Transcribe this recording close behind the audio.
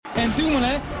En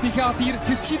Dumoulin die gaat hier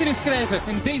geschiedenis schrijven.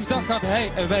 En deze dag gaat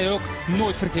hij en wij ook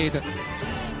nooit vergeten.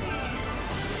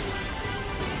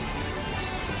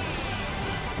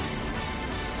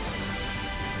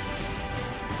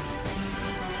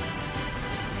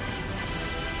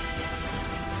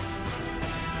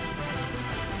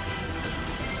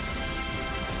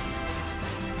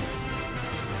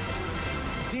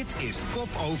 Dit is Kop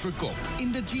over Kop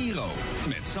in de Giro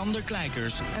met Sander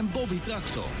Kleikers en Bobby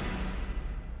Traxel.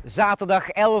 Zaterdag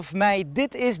 11 mei,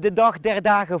 dit is de dag der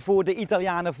dagen voor de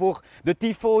Italianen, voor de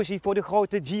tifosi, voor de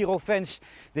grote Giro-fans.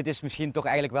 Dit is misschien toch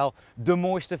eigenlijk wel de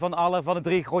mooiste van alle, van de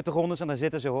 3 grote rondes. En daar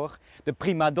zitten ze hoor, de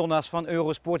primadonna's van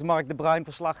Eurosport, Mark de Bruin,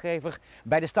 verslaggever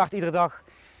bij de start iedere dag.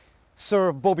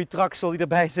 Sir Bobby Traxel die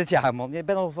erbij zit. Ja man, je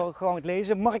bent al gewoon aan het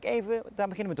lezen. Mark even, daar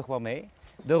beginnen we toch wel mee.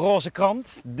 De roze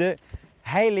krant, de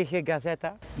heilige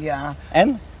Gazzetta. Ja.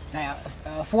 En? Nou ja,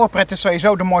 voorpret is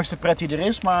sowieso de mooiste pret die er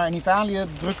is, maar in Italië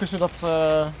drukken ze dat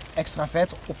extra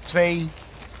vet op 2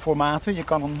 formaten. Je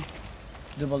kan hem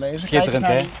dubbel lezen. Schitterend,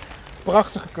 kijk hè? eens naar die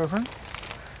prachtige cover.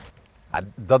 Ja,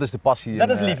 dat is de passie Dat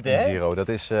in, is liefde, in de hè? Giro. Dat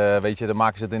is, weet je, dan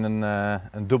maken ze het in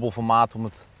een dubbel formaat om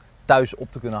het thuis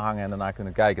op te kunnen hangen en daarna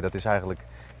kunnen kijken. Dat is eigenlijk,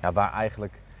 ja, waar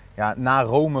eigenlijk, ja, na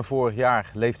Rome vorig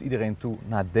jaar leeft iedereen toe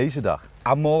naar deze dag.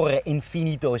 Amore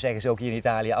infinito zeggen ze ook hier in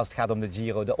Italië als het gaat om de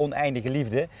Giro, de oneindige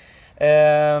liefde.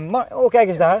 Maar, oh kijk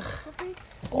eens daar.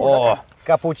 Oh,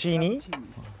 cappuccini.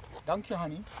 Dank je,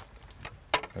 Hanny.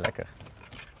 Lekker.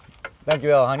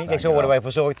 Dankjewel Hanny. Kijk, zo worden wij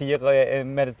verzorgd hier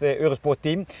met het Eurosport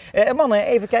team. Mannen,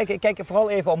 even kijken vooral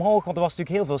even omhoog, want er was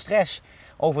natuurlijk heel veel stress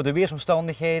over de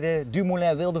weersomstandigheden.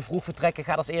 Dumoulin wilde vroeg vertrekken,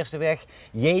 gaat als eerste weg.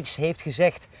 Yates heeft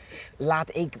gezegd,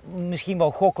 laat ik misschien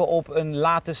wel gokken op een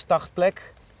late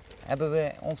startplek. Hebben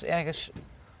we ons ergens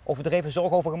overdreven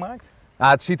zorgen over gemaakt? Ja,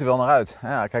 het ziet er wel naar uit.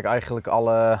 Ja, kijk, eigenlijk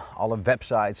alle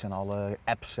websites en alle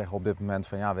apps zeggen op dit moment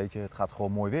van ja, weet je, het gaat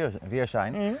gewoon mooi weer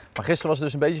zijn. Maar gisteren was er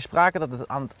dus een beetje sprake dat het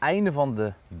aan het einde van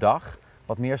de dag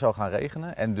wat meer zou gaan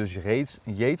regenen. En dus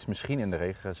Yates misschien in de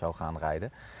regen zou gaan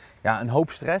rijden. Ja, een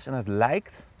hoop stress en het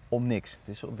lijkt om niks.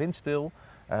 Het is windstil,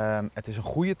 het is een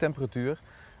goede temperatuur.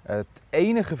 Het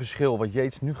enige verschil wat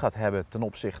Yates nu gaat hebben ten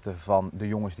opzichte van de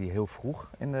jongens die heel vroeg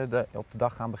op de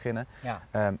dag gaan beginnen,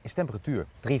 is temperatuur.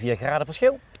 3-4 graden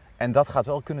verschil. En dat gaat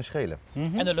wel kunnen schelen.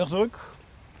 En de luchtdruk.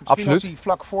 Misschien Absoluut. als hij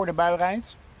vlak voor de bui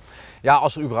rijdt. Ja,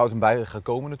 als er überhaupt een bui gaat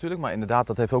komen natuurlijk. Maar inderdaad,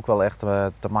 dat heeft ook wel echt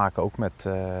te maken ook met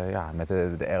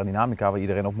de aerodynamica waar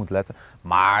iedereen op moet letten.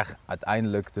 Maar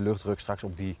uiteindelijk de luchtdruk straks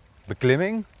op die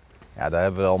beklimming. Ja, daar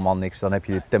hebben we allemaal niks. Dan heb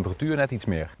je de temperatuur net iets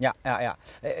meer. Ja.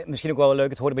 Misschien ook wel leuk,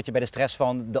 het hoort een beetje bij de stress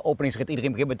van de openingsrit.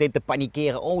 Iedereen begint meteen te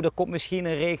panikeren. Oh, er komt misschien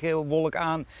een regenwolk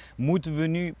aan. Moeten we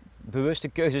nu bewuste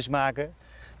keuzes maken?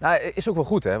 Nou, is ook wel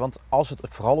goed, hè? Want als het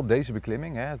vooral op deze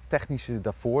beklimming, hè, het technische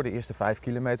daarvoor, de eerste 5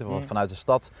 kilometer, vanuit de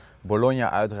stad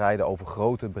Bologna uitrijden over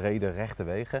grote, brede, rechte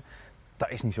wegen, dat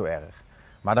is niet zo erg.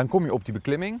 Maar dan kom je op die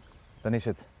beklimming, dan is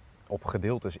het op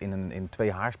gedeeltes in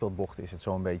 2 haarspeldbochten is het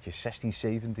zo'n beetje 16,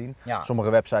 17. Ja. Sommige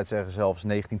websites zeggen zelfs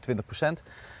 19, 20%.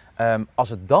 Als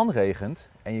het dan regent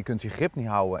en je kunt je grip niet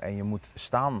houden en je moet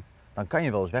staan, dan kan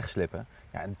je wel eens wegslippen.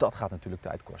 Ja, en dat gaat natuurlijk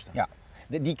tijd kosten. Ja.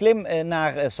 Die klim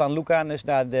naar San Luca, dus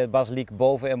naar de basiliek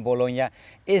boven in Bologna,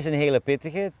 is een hele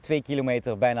pittige. 2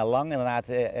 kilometer bijna lang, inderdaad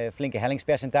flinke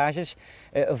hellingspercentages.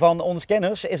 Van ons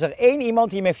kenners is er 1 iemand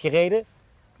die hem heeft gereden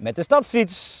met de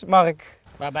stadsfiets, Mark.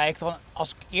 Waarbij ik dan, als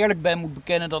ik eerlijk ben, moet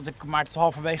bekennen dat ik maar tot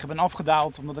halverwege ben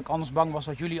afgedaald. Omdat ik anders bang was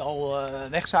dat jullie al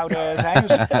weg zouden zijn.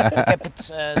 Dus ik heb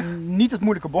niet het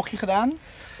moeilijke bochtje gedaan.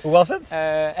 Hoe was het?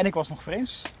 En ik was nog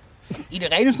fris.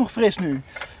 Iedereen is nog fris nu.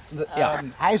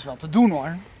 Hij is wel te doen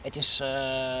hoor.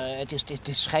 Het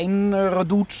is geen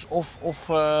Redoute of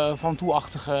Van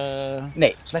Toe-achtige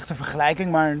slechte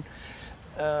vergelijking. Maar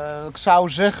ik zou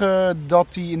zeggen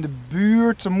dat hij in de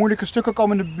buurt, de moeilijke stukken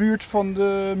komen in de buurt van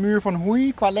de muur van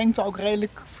Hoei. Qua lengte ook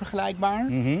redelijk vergelijkbaar.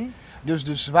 Dus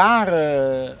de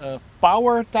zware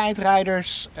power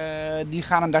tijdrijders die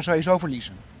gaan hem daar sowieso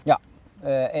verliezen. Ja.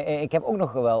 Ik heb ook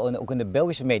nog wel, ook in de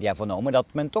Belgische media vernomen, dat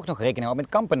men toch nog rekening houdt met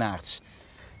kampenaards.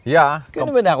 Ja,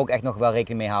 Kunnen we daar ook echt nog wel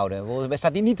rekening mee houden?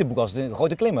 Staat die niet te boek als de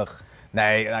grote klimmer?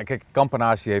 Nee, nou, kijk,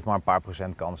 Campenaerts heeft maar een paar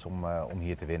procent kans om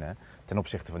hier te winnen. Ten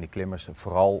opzichte van die klimmers.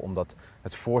 Vooral omdat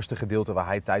het voorste gedeelte waar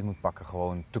hij tijd moet pakken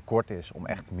gewoon te kort is. Om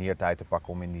echt meer tijd te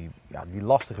pakken om in die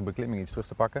lastige beklimming iets terug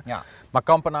te pakken. Ja. Maar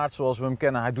Campenaerts zoals we hem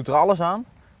kennen, hij doet er alles aan.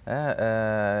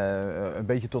 Een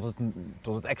beetje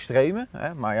tot het extreme.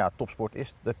 Maar ja, topsport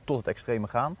is tot het extreme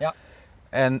gaan. Ja.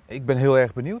 En ik ben heel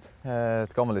erg benieuwd.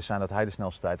 Het kan wel eens zijn dat hij de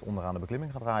snelste tijd onderaan de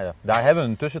beklimming gaat rijden. Daar hebben we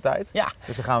een tussentijd. Ja.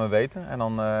 Dus dat gaan we weten. En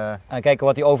dan kijken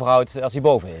wat hij overhoudt als hij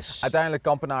boven is. uiteindelijk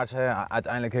Campenaerts,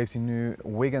 uiteindelijk heeft hij nu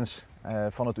Wiggins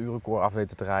van het uurrecord af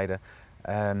weten te rijden.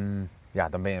 Ja,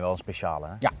 dan ben je wel een speciale.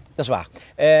 Hè? Ja, dat is waar.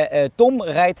 Tom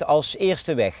rijdt als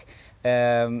eerste weg.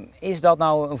 Is dat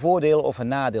nou een voordeel of een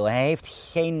nadeel? Hij heeft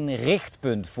geen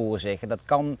richtpunt voor zich. En dat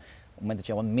kan, op het moment dat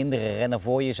je al een mindere renner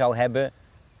voor je zou hebben,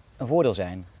 een voordeel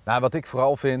zijn. Nou, wat ik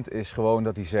vooral vind is gewoon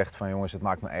dat hij zegt van jongens, het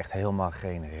maakt me echt helemaal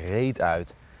geen reet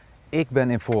uit. Ik ben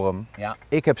in vorm, Ja.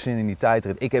 ik heb zin in die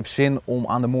tijdrit, ik heb zin om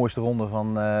aan de mooiste ronde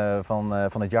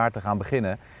van het jaar te gaan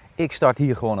beginnen. Ik start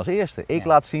hier gewoon als eerste. Ik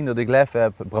laat zien dat ik lef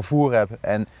heb, bravoure heb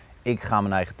en ik ga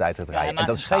mijn eigen tijdrit rijden. Hij maakt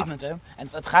en een dat is gaaf. statement, hè. En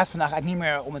het gaat vandaag eigenlijk niet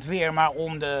meer om het weer, maar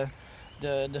om de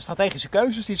strategische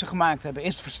keuzes die ze gemaakt hebben.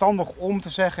 Is het verstandig om te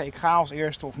zeggen, ik ga als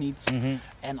eerste of niet?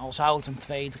 En al zou het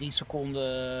hem 2-3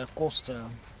 seconden kosten,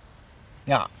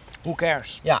 Ja. who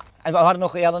cares? Ja, en we hadden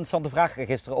nog een interessante vraag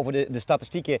gisteren over de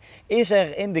statistieken. Is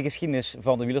er in de geschiedenis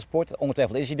van de wielersport,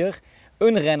 ongetwijfeld is hij er,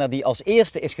 een renner die als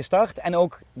eerste is gestart en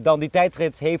ook dan die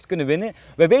tijdrit heeft kunnen winnen?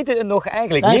 We weten het nog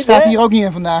eigenlijk Hij niet. staat hè? hier ook niet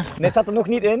in vandaag. Nee, staat er nog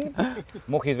niet in.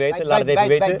 Mocht je het weten, laat het even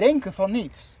weten. Wij denken van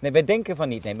niet. Nee, wij denken van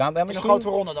niet. Nee, maar In een misschien... grote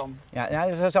ronde dan.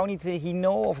 Ja, zou niet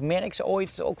Hino of Merckx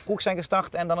ooit ook vroeg zijn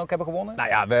gestart en dan ook hebben gewonnen? Nou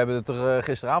ja, we hebben het er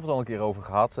gisteravond al een keer over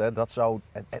gehad. Hè.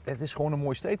 Het is gewoon een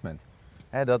mooi statement.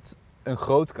 Hè, dat een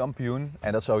groot kampioen,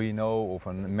 en dat zou Hino of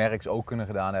een Merckx ook kunnen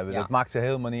gedaan hebben. Ja. Dat maakt ze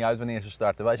helemaal niet uit wanneer ze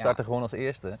starten. Wij starten gewoon als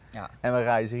eerste. Ja. En we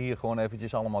rijden ze hier gewoon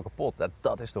eventjes allemaal kapot.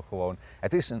 Dat is toch gewoon...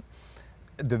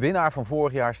 De winnaar van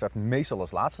vorig jaar start meestal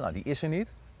als laatste. Nou, die is er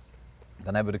niet.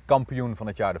 Dan hebben we de kampioen van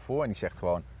het jaar ervoor en die zegt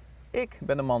gewoon... Ik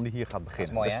ben de man die hier gaat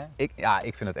beginnen. Dat is mooi, hè?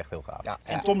 Ik vind het echt heel gaaf. Ja.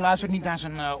 En Tom luistert niet naar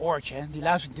zijn oortje.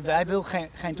 Hè. Hij wil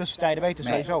geen tussentijden weten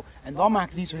Nee. sowieso. En dan maakt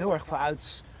het niet zo heel erg veel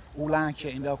uit hoe laat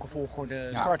je in welke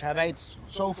volgorde start. Hij weet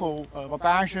zoveel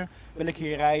wattage wil ik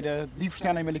hier rijden, die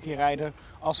versnelling wil ik hier rijden.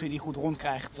 Als hij die goed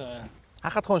rondkrijgt,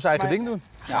 Hij gaat gewoon zijn eigen ding doen.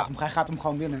 hij gaat hem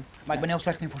gewoon winnen. Maar ik ben heel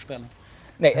slecht in voorspellen.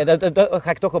 Nee, daar ga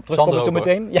ik toch op terugkomen toen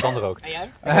meteen. Ja. Sander ook. En jij?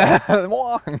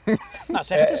 Nou,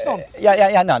 zeg het eens dan.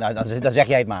 Ja, nou, dan zeg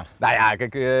jij het maar. Nou ja,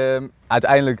 kijk,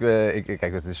 uiteindelijk,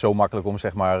 kijk, het is zo makkelijk om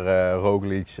zeg maar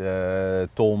Roglic,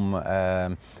 Tom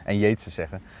en Yates te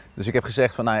zeggen. Dus ik heb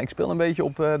gezegd van, nou, ik speel een beetje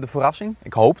op de verrassing.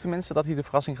 Ik hoop tenminste dat hij de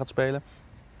verrassing gaat spelen.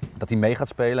 Dat hij mee gaat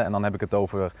spelen. En dan heb ik het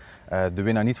over de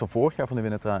winnaar niet van vorig jaar van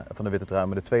de witte trui,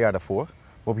 maar de 2 jaar daarvoor.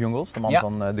 Bob Jungels, de man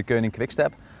van de Koning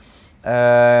Quickstep.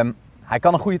 Hij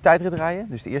kan een goede tijdrit rijden,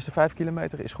 dus de eerste 5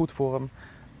 kilometer is goed voor hem.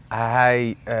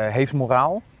 Hij heeft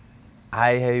moraal.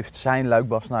 Hij heeft zijn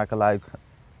Luik-Bastenaken-Luik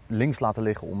links laten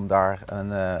liggen om daar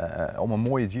om een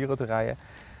mooie Giro te rijden.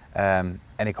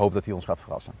 En ik hoop dat hij ons gaat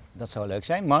verrassen. Dat zou leuk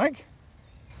zijn. Mark?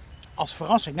 Als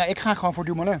verrassing. Nou, ik ga gewoon voor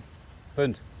Dumoulin.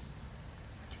 Punt.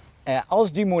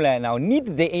 Als Dumoulin nou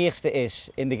niet de eerste is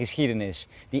in de geschiedenis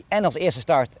die en als eerste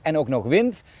start en ook nog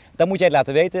wint, dan moet jij het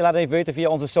laten weten. Laat het even weten via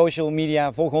onze social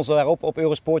media. Volg ons daarop op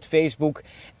Eurosport, Facebook,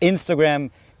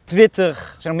 Instagram, Twitter.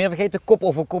 We zijn nog meer vergeten. Kop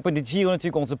over kop in de Giro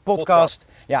natuurlijk, onze podcast.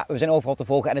 Ja, we zijn overal te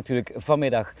volgen. En natuurlijk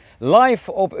vanmiddag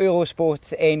live op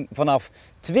Eurosport 1 vanaf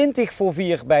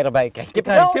 4:20 bij erbij. Krijg je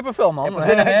kippenvel? Kippenvel, man. Heb je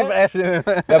zin in, hè? Ik heb er echt zin in.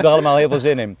 We hebben er allemaal heel veel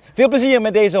zin in. Veel plezier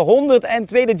met deze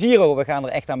 102e Giro. We gaan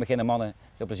er echt aan beginnen, mannen.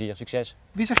 Veel plezier, succes.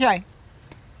 Wie zeg jij?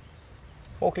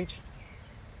 Roglic.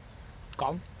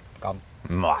 Kan. Kan.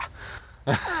 Mwah.